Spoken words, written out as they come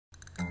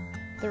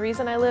The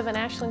reason I live in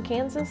Ashland,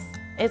 Kansas,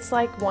 it's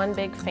like one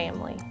big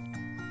family.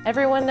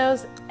 Everyone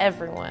knows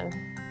everyone.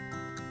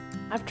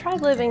 I've tried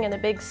living in a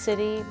big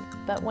city,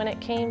 but when it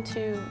came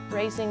to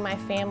raising my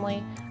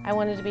family, I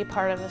wanted to be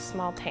part of a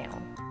small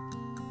town.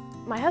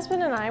 My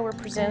husband and I were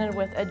presented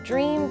with a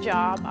dream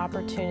job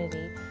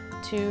opportunity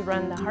to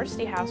run the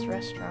Hearty House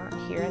restaurant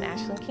here in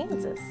Ashland,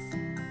 Kansas.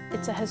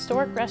 It's a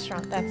historic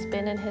restaurant that's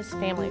been in his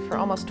family for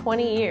almost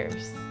 20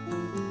 years.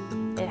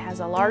 It has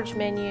a large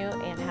menu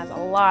and has a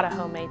lot of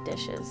homemade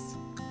dishes.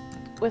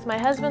 With my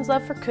husband's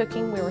love for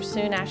cooking, we were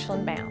soon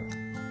Ashland bound.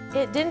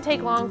 It didn't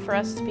take long for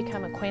us to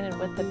become acquainted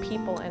with the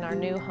people in our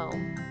new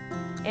home.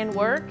 And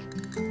work?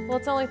 Well,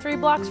 it's only 3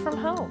 blocks from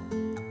home.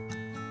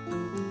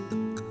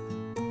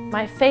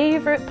 My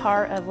favorite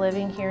part of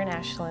living here in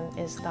Ashland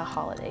is the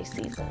holiday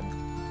season.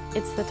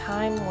 It's the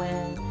time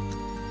when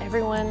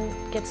everyone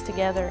gets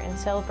together and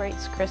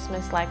celebrates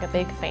Christmas like a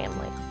big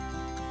family.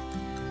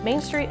 Main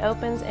Street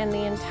opens and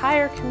the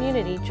entire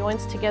community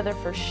joins together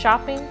for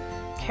shopping,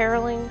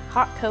 caroling,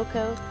 hot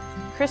cocoa,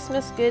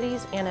 Christmas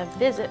goodies, and a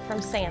visit from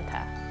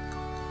Santa.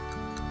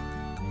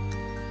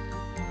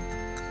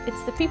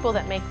 It's the people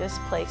that make this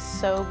place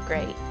so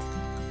great.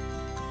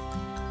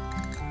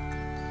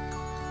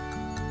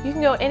 You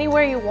can go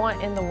anywhere you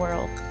want in the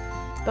world,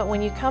 but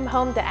when you come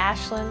home to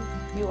Ashland,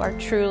 you are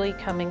truly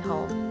coming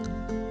home.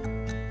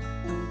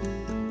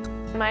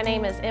 My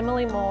name is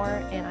Emily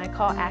Moore, and I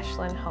call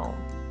Ashland home.